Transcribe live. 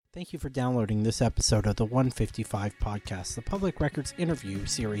Thank you for downloading this episode of the 155 Podcast, the public records interview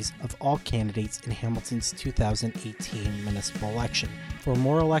series of all candidates in Hamilton's 2018 municipal election. For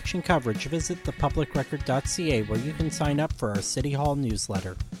more election coverage, visit thepublicrecord.ca where you can sign up for our City Hall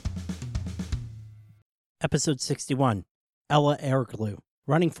newsletter. Episode 61, Ela Eroglu,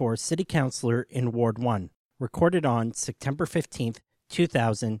 running for City Councillor in Ward 1, recorded on September 15th,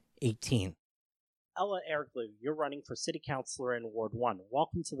 2018. Ela Eroglu, you're running for City Councillor in Ward 1.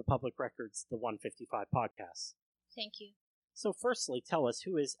 Welcome to the Public Records, the 155 Podcast. Thank you. So firstly, tell us,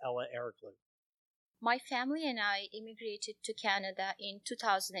 who is Ela Eroglu? My family and I immigrated to Canada in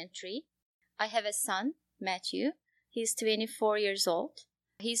 2003. I have a son, Matthew. He's 24 years old.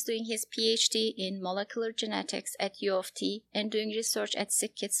 He's doing his PhD in molecular genetics at U of T and doing research at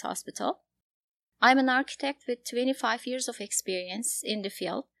Sick Kids Hospital. I'm an architect with 25 years of experience in the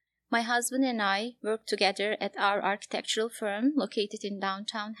field. My husband and I work together at our architectural firm located in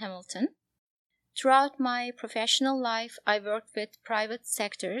downtown Hamilton. Throughout my professional life, I worked with private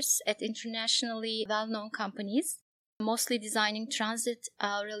sectors at internationally well-known companies, mostly designing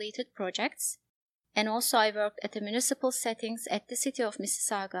transit-related projects. And also I worked at the municipal settings at the city of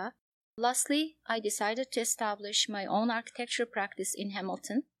Mississauga. Lastly, I decided to establish my own architecture practice in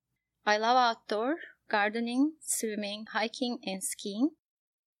Hamilton. I love outdoor, gardening, swimming, hiking, and skiing.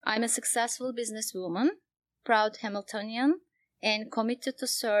 I'm a successful businesswoman, proud Hamiltonian, and committed to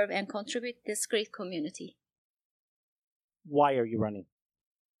serve and contribute to this great community. Why are you running?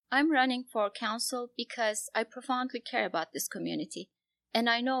 I'm running for council because I profoundly care about this community, and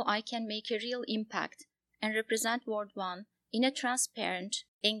I know I can make a real impact and represent Ward 1 in a transparent,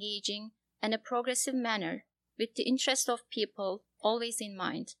 engaging, and a progressive manner with the interest of people always in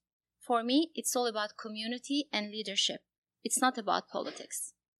mind. For me, it's all about community and leadership. It's not about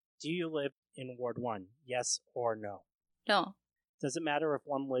politics. Do you live in Ward 1, yes or no? No. Does it matter if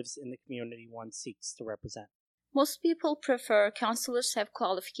one lives in the community one seeks to represent? Most people prefer councillors have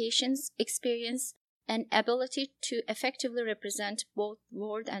qualifications, experience, and ability to effectively represent both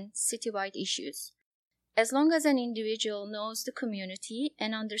ward and citywide issues. As long as an individual knows the community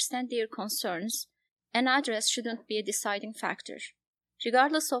and understands their concerns, an address shouldn't be a deciding factor.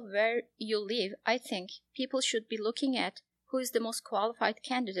 Regardless of where you live, I think people should be looking at who is the most qualified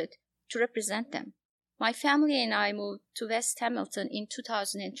candidate to represent them. My family and I moved to West Hamilton in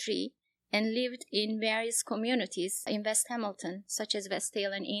 2003 and lived in various communities in West Hamilton, such as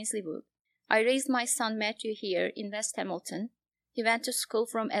Westdale and Ainsleywood. I raised my son Matthew here in West Hamilton. He went to school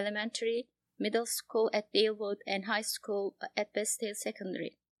from elementary, middle school at Dalewood, and high school at Westdale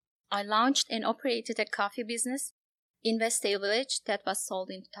Secondary. I launched and operated a coffee business in Westdale Village that was sold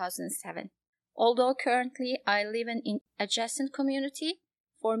in 2007. Although currently I live in an adjacent community,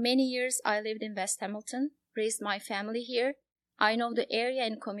 for many years I lived in West Hamilton, raised my family here. I know the area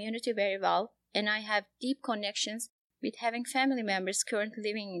and community very well, and I have deep connections with having family members currently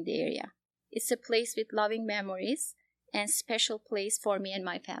living in the area. It's a place with loving memories and special place for me and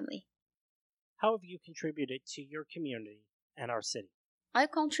my family. How have you contributed to your community and our city? I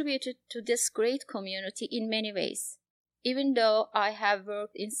contributed to this great community in many ways. Even though I have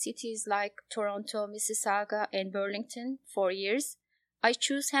worked in cities like Toronto, Mississauga, and Burlington for years, I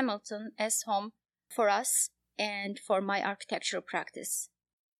choose Hamilton as home for us and for my architectural practice.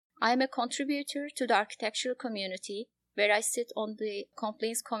 I am a contributor to the architectural community where I sit on the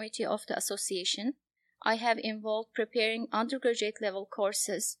complaints committee of the association. I have involved preparing undergraduate level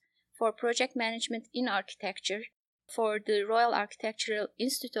courses for project management in architecture for the Royal Architectural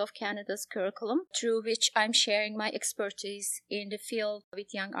Institute of Canada's curriculum, through which I'm sharing my expertise in the field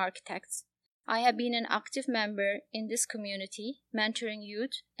with young architects. I have been an active member in this community, mentoring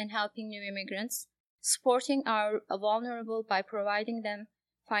youth and helping new immigrants, supporting our vulnerable by providing them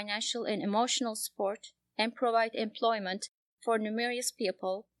financial and emotional support, and provide employment for numerous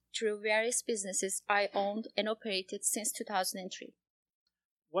people through various businesses I owned and operated since 2003.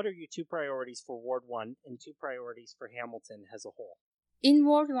 What are your two priorities for Ward 1 and two priorities for Hamilton as a whole? In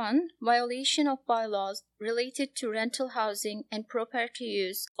Ward 1, violation of bylaws related to rental housing and property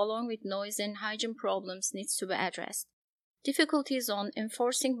use along with noise and hygiene problems needs to be addressed. Difficulties on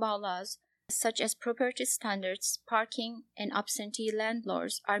enforcing bylaws such as property standards, parking, and absentee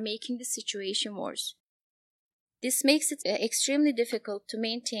landlords are making the situation worse. This makes it extremely difficult to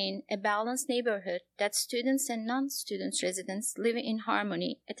maintain a balanced neighborhood that students and non-student residents live in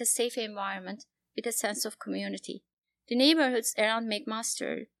harmony at a safe environment with a sense of community. The neighborhoods around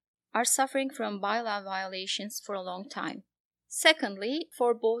McMaster are suffering from bylaw violations for a long time. Secondly,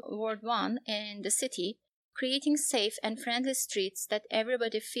 for both Ward 1 and the city, creating safe and friendly streets that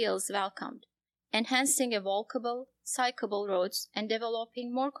everybody feels welcomed. Enhancing a walkable, cyclable roads and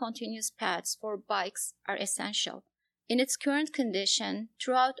developing more continuous paths for bikes are essential. In its current condition,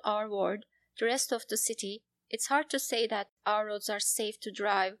 throughout our ward, the rest of the city, it's hard to say that our roads are safe to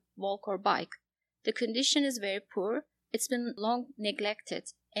drive, walk, or bike. The condition is very poor, it's been long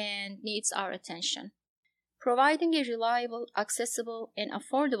neglected, and needs our attention. Providing a reliable, accessible, and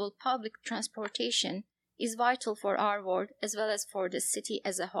affordable public transportation is vital for our ward as well as for the city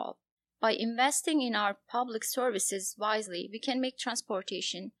as a whole. By investing in our public services wisely, we can make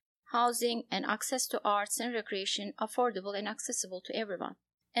transportation, housing, and access to arts and recreation affordable and accessible to everyone.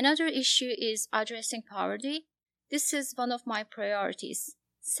 Another issue is addressing poverty. This is one of my priorities.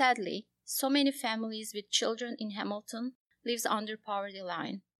 Sadly, so many families with children in Hamilton live under poverty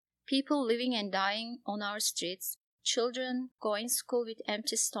line. People living and dying on our streets, children going to school with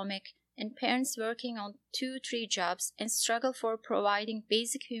empty stomach, and parents working on 2-3 jobs and struggle for providing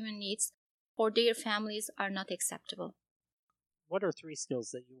basic human needs for their families are not acceptable. What are 3 skills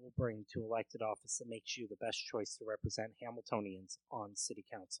that you will bring to elected office that makes you the best choice to represent Hamiltonians on City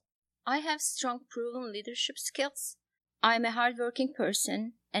Council? I have strong proven leadership skills. I am a hardworking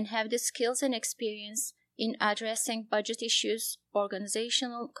person and have the skills and experience in addressing budget issues,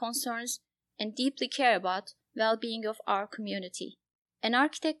 organizational concerns, and deeply care about well-being of our community. An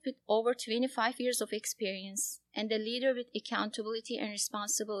architect with over 25 years of experience and a leader with accountability and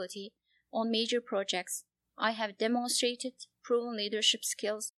responsibility on major projects, I have demonstrated proven leadership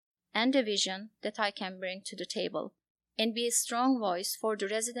skills and a vision that I can bring to the table and be a strong voice for the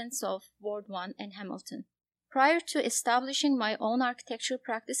residents of Ward 1 and Hamilton. Prior to establishing my own architectural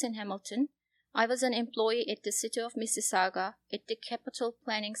practice in Hamilton, I was an employee at the City of Mississauga at the Capital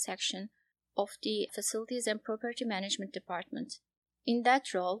Planning section of the Facilities and Property Management Department. In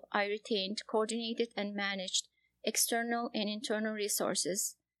that role, I retained, coordinated, and managed external and internal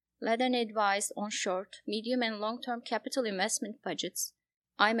resources, led and advised on short, medium, and long-term capital investment budgets.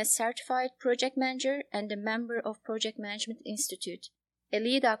 I am a certified project manager and a member of Project Management Institute, a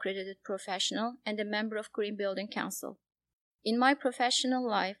LEED accredited professional, and a member of Green Building Council. In my professional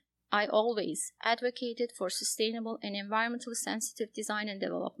life, I always advocated for sustainable and environmentally sensitive design and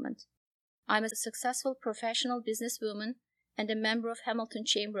development. I'm a successful professional businesswoman and a member of Hamilton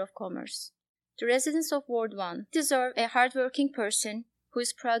Chamber of Commerce. The residents of Ward 1 deserve a hardworking person who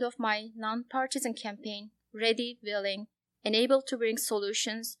is proud of my non-partisan campaign, ready, willing, and able to bring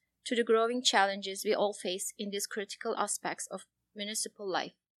solutions to the growing challenges we all face in these critical aspects of municipal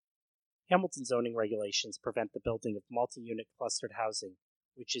life. Hamilton zoning regulations prevent the building of multi-unit clustered housing,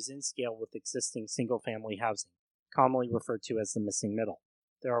 which is in scale with existing single-family housing, commonly referred to as the missing middle.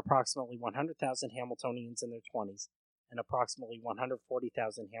 There are approximately 100,000 Hamiltonians in their 20s and approximately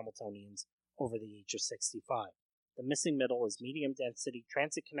 140,000 Hamiltonians over the age of 65. The missing middle is medium-density,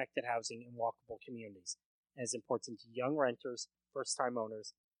 transit-connected housing in walkable communities and is important to young renters, first-time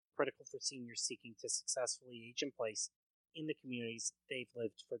owners, critical for seniors seeking to successfully age in place in the communities they've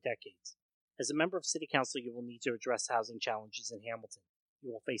lived for decades. As a member of City Council, you will need to address housing challenges in Hamilton.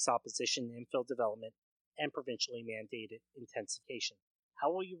 You will face opposition to infill development and provincially mandated intensification.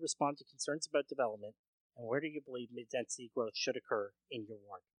 How will you respond to concerns about development, and where do you believe mid-density growth should occur in your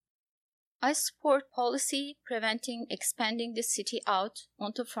ward? I support policy preventing expanding the city out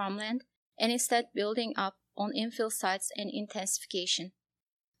onto farmland and instead building up on infill sites and intensification.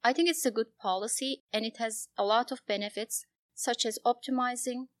 I think it's a good policy and it has a lot of benefits such as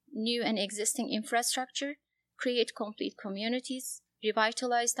optimizing new and existing infrastructure, create complete communities,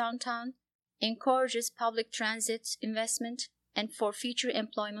 revitalize downtown, encourages public transit investment, and for future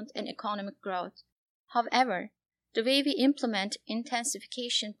employment and economic growth. However, the way we implement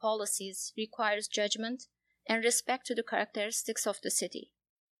intensification policies requires judgment and respect to the characteristics of the city.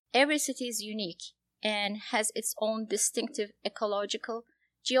 Every city is unique and has its own distinctive ecological,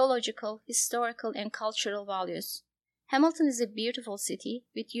 geological, historical, and cultural values. Hamilton is a beautiful city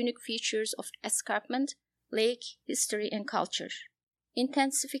with unique features of escarpment, lake, history, and culture.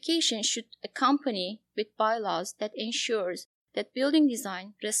 Intensification should accompany with bylaws that ensures that building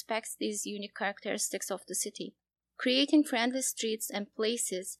design respects these unique characteristics of the city, creating friendly streets and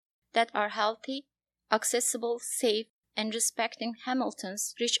places that are healthy, accessible, safe, and respecting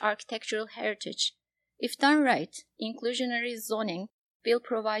Hamilton's rich architectural heritage. If done right, inclusionary zoning will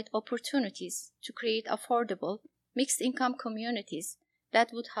provide opportunities to create affordable, mixed-income communities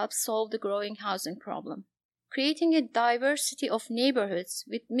that would help solve the growing housing problem. Creating a diversity of neighborhoods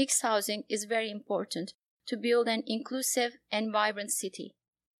with mixed housing is very important to build an inclusive and vibrant city.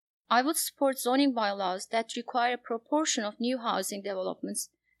 I would support zoning bylaws that require a proportion of new housing developments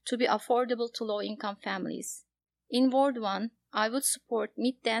to be affordable to low-income families. In Ward 1, I would support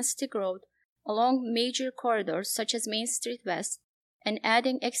mid-density growth along major corridors such as Main Street West and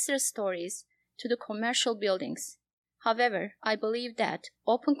adding extra stories to the commercial buildings. However, I believe that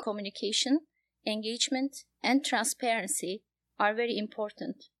open communication, engagement, and transparency are very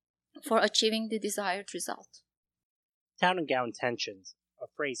important for achieving the desired result. Town and gown tensions, a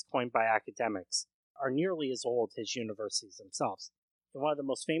phrase coined by academics, are nearly as old as universities themselves. In one of the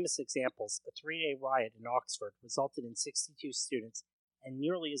most famous examples, a 3-day riot in Oxford resulted in 62 students and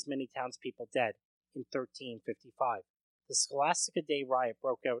nearly as many townspeople dead in 1355. The Scholastica Day riot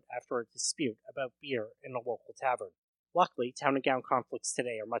broke out after a dispute about beer in a local tavern. Luckily, town and gown conflicts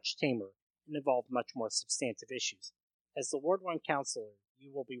today are much tamer and involve much more substantive issues. As the Ward 1 Councillor,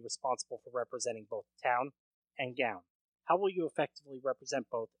 you will be responsible for representing both town and gown. How will you effectively represent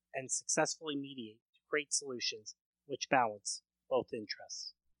both and successfully mediate to create solutions which balance both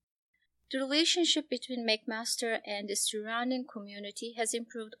interests? The relationship between McMaster and the surrounding community has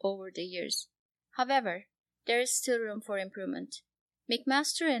improved over the years. However, there is still room for improvement.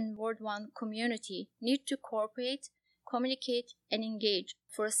 McMaster and Ward 1 community need to cooperate, communicate, and engage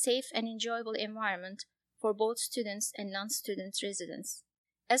for a safe and enjoyable environment for both students and non-student residents.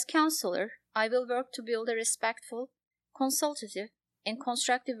 As councillor, I will work to build a respectful, consultative, and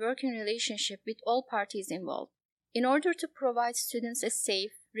constructive working relationship with all parties involved. In order to provide students a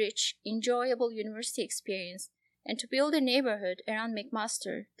safe, rich, enjoyable university experience and to build a neighborhood around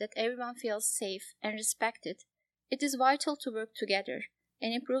McMaster that everyone feels safe and respected, it is vital to work together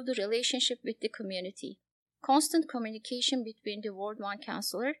and improve the relationship with the community. Constant communication between the Ward 1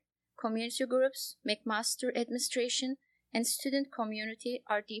 Councillor, community groups, McMaster administration, and student community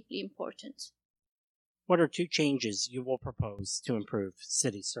are deeply important. What are 2 changes you will propose to improve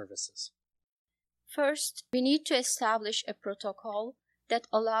city services? First, we need to establish a protocol that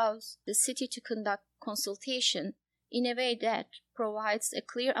allows the city to conduct consultation in a way that provides a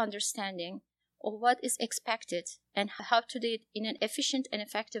clear understanding of what is expected and how to do it in an efficient and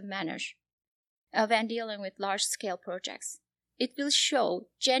effective manner when dealing with large-scale projects. It will show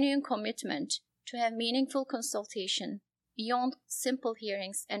genuine commitment to have meaningful consultation beyond simple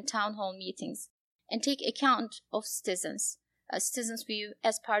hearings and town hall meetings and take account of citizens' view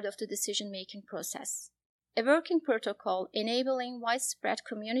as part of the decision-making process. A working protocol enabling widespread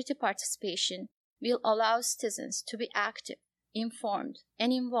community participation will allow citizens to be active, informed,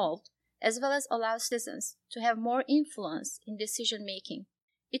 and involved, as well as allow citizens to have more influence in decision-making.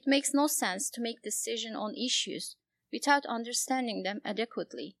 It makes no sense to make decisions on issues without understanding them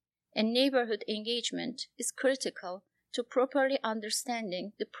adequately, and neighborhood engagement is critical to properly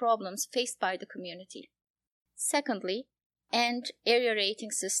understanding the problems faced by the community. Secondly, end area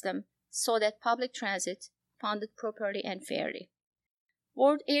rating system so that public transit funded properly and fairly.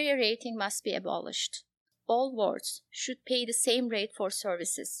 Ward area rating must be abolished. All wards should pay the same rate for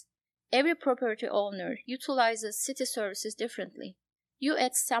services. Every property owner utilizes city services differently. You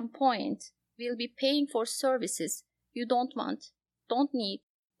at some point will be paying for services you don't want, don't need,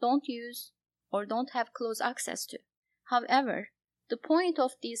 don't use, or don't have close access to. However, the point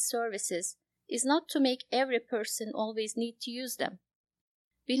of these services is not to make every person always need to use them.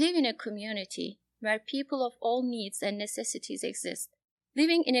 We live in a community where people of all needs and necessities exist.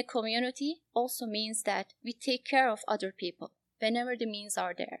 Living in a community also means that we take care of other people whenever the means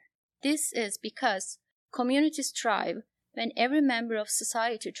are there. This is because communities thrive when every member of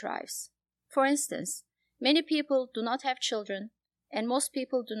society thrives. For instance, many people do not have children, and most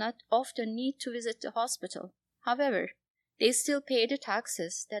people do not often need to visit the hospital. However, they still pay the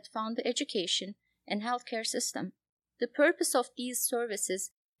taxes that fund the education and healthcare system. The purpose of these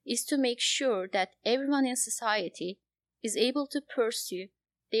services is to make sure that everyone in society is able to pursue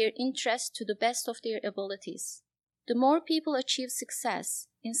their interests to the best of their abilities. The more people achieve success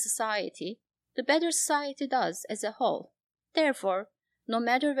in society, the better society does as a whole. Therefore, no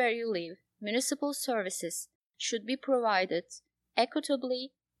matter where you live, municipal services should be provided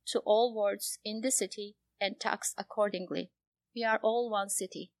equitably to all wards in the city and taxed accordingly. We are all one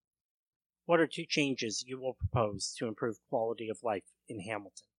city. What are 2 changes you will propose to improve quality of life in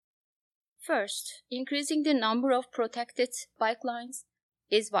Hamilton? First, increasing the number of protected bike lanes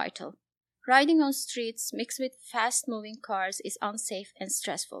is vital. Riding on streets mixed with fast-moving cars is unsafe and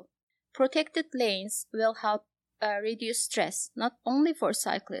stressful. Protected lanes will help reduce stress not only for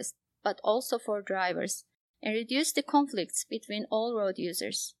cyclists but also for drivers and reduce the conflicts between all road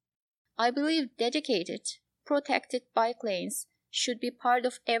users. I believe dedicated, protected bike lanes should be part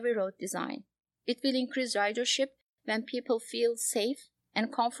of every road design. It will increase ridership when people feel safe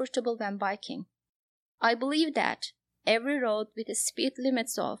and comfortable when biking. I believe that every road with a speed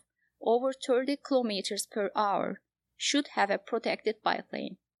limits of over 30 kilometers per hour should have a protected bike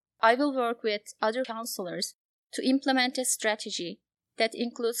lane. I will work with other councillors to implement a strategy that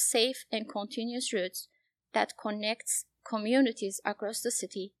includes safe and continuous routes that connects communities across the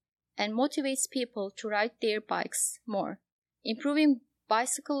city and motivates people to ride their bikes more. Improving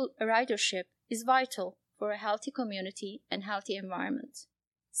bicycle ridership is vital for a healthy community and healthy environment.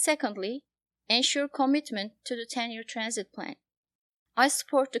 Secondly, ensure commitment to the 10-year transit plan. I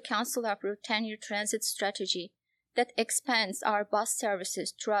support the council-approved 10-year transit strategy that expands our bus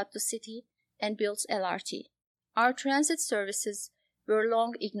services throughout the city and builds LRT. Our transit services were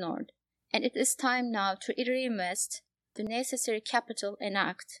long ignored, and it is time now to reinvest the necessary capital and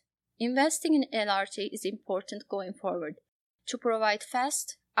act. Investing in LRT is important going forward to provide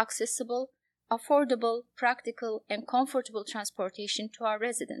fast, accessible, affordable, practical, and comfortable transportation to our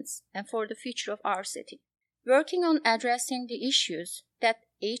residents and for the future of our city. Working on addressing the issues that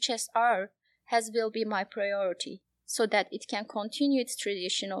HSR has will be my priority so that it can continue its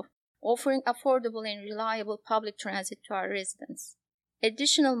tradition of offering affordable and reliable public transit to our residents.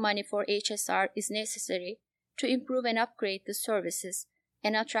 Additional money for HSR is necessary to improve and upgrade the services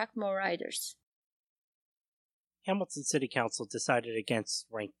and attract more riders. Hamilton City Council decided against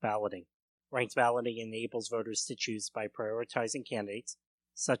ranked balloting. Ranked balloting enables voters to choose by prioritizing candidates,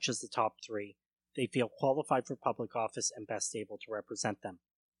 such as the top three, they feel qualified for public office and best able to represent them.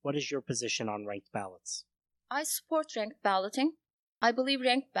 What is your position on ranked ballots? I support ranked balloting. I believe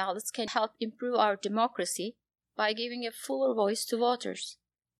ranked ballots can help improve our democracy by giving a fuller voice to voters.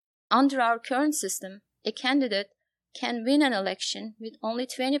 Under our current system, a candidate can win an election with only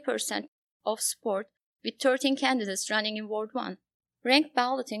 20% of support with 13 candidates running in Ward 1. Ranked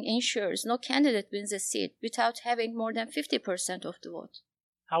balloting ensures no candidate wins a seat without having more than 50% of the vote.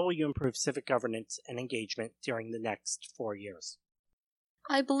 How will you improve civic governance and engagement during the next 4 years?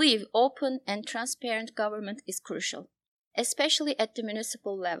 I believe open and transparent government is crucial, especially at the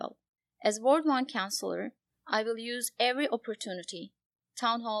municipal level. As Ward 1 councillor, I will use every opportunity,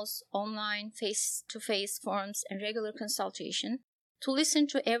 town halls, online, face-to-face forums, and regular consultation, to listen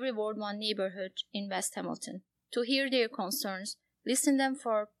to every Ward 1 neighborhood in West Hamilton, to hear their concerns, listen them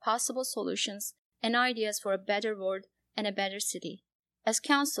for possible solutions and ideas for a better ward and a better city. As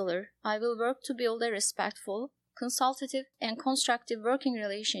councillor, I will work to build a respectful, consultative, and constructive working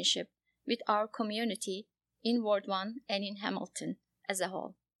relationship with our community in Ward 1 and in Hamilton as a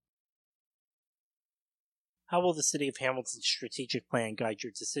whole. How will the City of Hamilton's strategic plan guide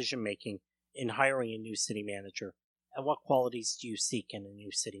your decision-making in hiring a new city manager, and what qualities do you seek in a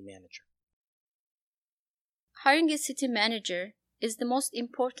new city manager? Hiring a city manager is the most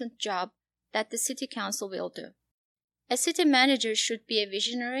important job that the City Council will do. A city manager should be a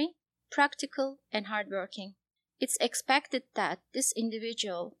visionary, practical, and hardworking. It's expected that this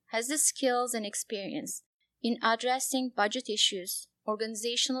individual has the skills and experience in addressing budget issues,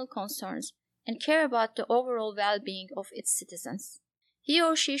 organizational concerns, and care about the overall well-being of its citizens. He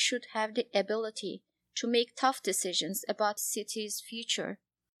or she should have the ability to make tough decisions about the city's future.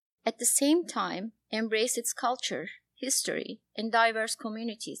 At the same time, embrace its culture, history, and diverse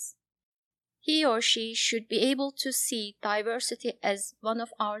communities. He or she should be able to see diversity as one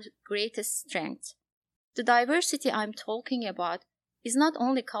of our greatest strengths. The diversity I'm talking about is not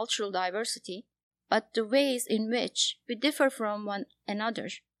only cultural diversity, but the ways in which we differ from one another,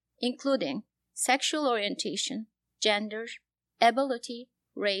 including sexual orientation, gender, ability,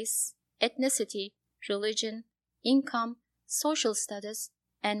 race, ethnicity, religion, income, social status,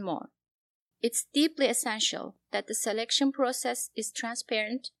 and more. It's deeply essential that the selection process is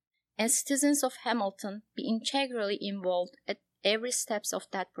transparent and citizens of Hamilton be integrally involved at every step of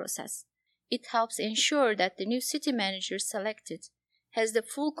that process. It helps ensure that the new city manager selected has the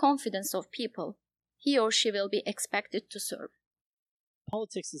full confidence of people he or she will be expected to serve.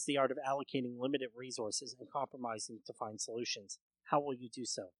 Politics is the art of allocating limited resources and compromising to find solutions. How will you do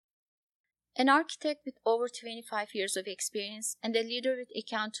so? An architect with over 25 years of experience and a leader with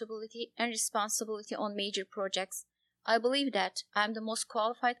accountability and responsibility on major projects, I believe that I am the most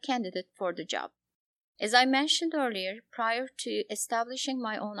qualified candidate for the job. As I mentioned earlier, prior to establishing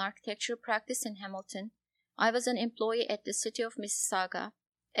my own architecture practice in Hamilton, I was an employee at the City of Mississauga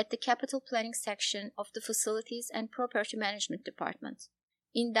at the Capital Planning section of the Facilities and Property Management Department.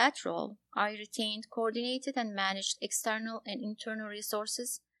 In that role, I retained, coordinated, and managed external and internal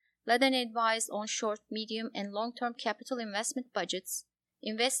resources, led and advised on short, medium, and long-term capital investment budgets,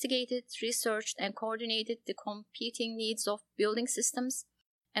 investigated, researched, and coordinated the competing needs of building systems,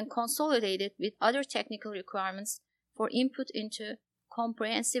 and consolidated with other technical requirements for input into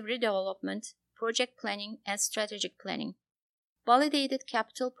comprehensive redevelopment, project planning, and strategic planning. Validated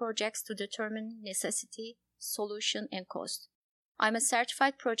capital projects to determine necessity, solution, and cost. I'm a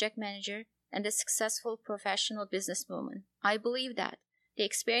certified project manager and a successful professional businesswoman. I believe that the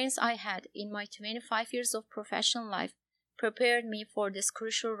experience I had in my 25 years of professional life prepared me for this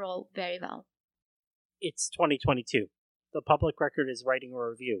crucial role very well. It's 2022. The public record is writing a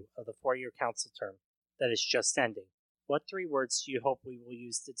review of the 4-year council term that is just ending. What 3 words do you hope we will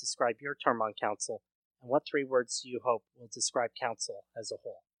use to describe your term on council, and what 3 words do you hope will describe council as a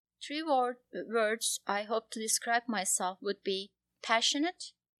whole? 3 words I hope to describe myself would be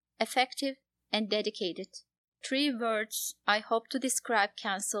passionate, effective, and dedicated. 3 words I hope to describe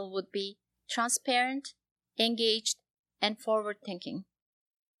council would be transparent, engaged, and forward-thinking.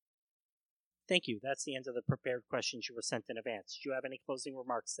 Thank you. That's the end of the prepared questions you were sent in advance. Do you have any closing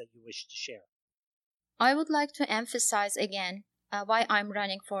remarks that you wish to share? I would like to emphasize again why I'm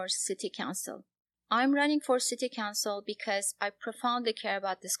running for City Council. I'm running for City Council because I profoundly care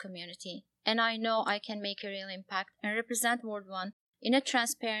about this community, and I know I can make a real impact and represent Ward 1 in a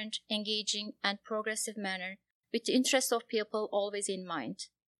transparent, engaging, and progressive manner with the interests of people always in mind.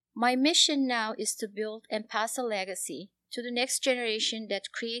 My mission now is to build and pass a legacy to the next generation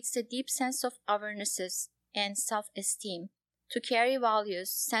that creates a deep sense of awarenesses and self-esteem, to carry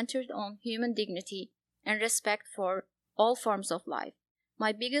values centered on human dignity and respect for all forms of life.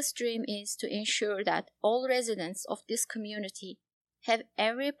 My biggest dream is to ensure that all residents of this community have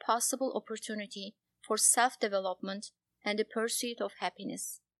every possible opportunity for self-development and the pursuit of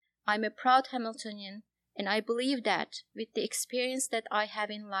happiness. I'm a proud Hamiltonian, and I believe that with the experience that I have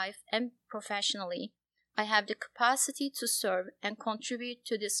in life and professionally, I have the capacity to serve and contribute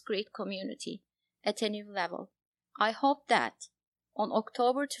to this great community at a new level. I hope that on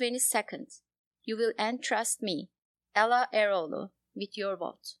October 22nd, you will entrust me, Ela Eroglu, with your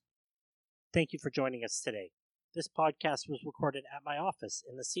vote. Thank you for joining us today. This podcast was recorded at my office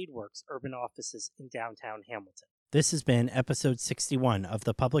in the Seedworks Urban Offices in downtown Hamilton. This has been episode 61 of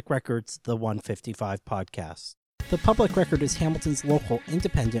the Public Record's The 155 podcast. The Public Record is Hamilton's local,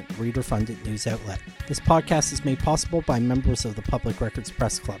 independent, reader-funded news outlet. This podcast is made possible by members of the Public Records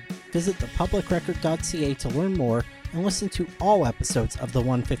Press Club. Visit thepublicrecord.ca to learn more and listen to all episodes of the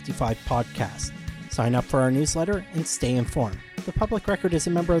 155 podcast. Sign up for our newsletter and stay informed. The Public Record is a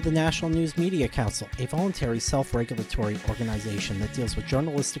member of the National News Media Council, a voluntary self-regulatory organization that deals with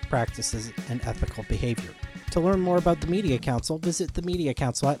journalistic practices and ethical behavior. To learn more about the Media Council, visit the Media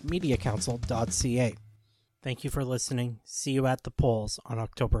Council at mediacouncil.ca. Thank you for listening. See you at the polls on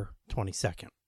October 22nd.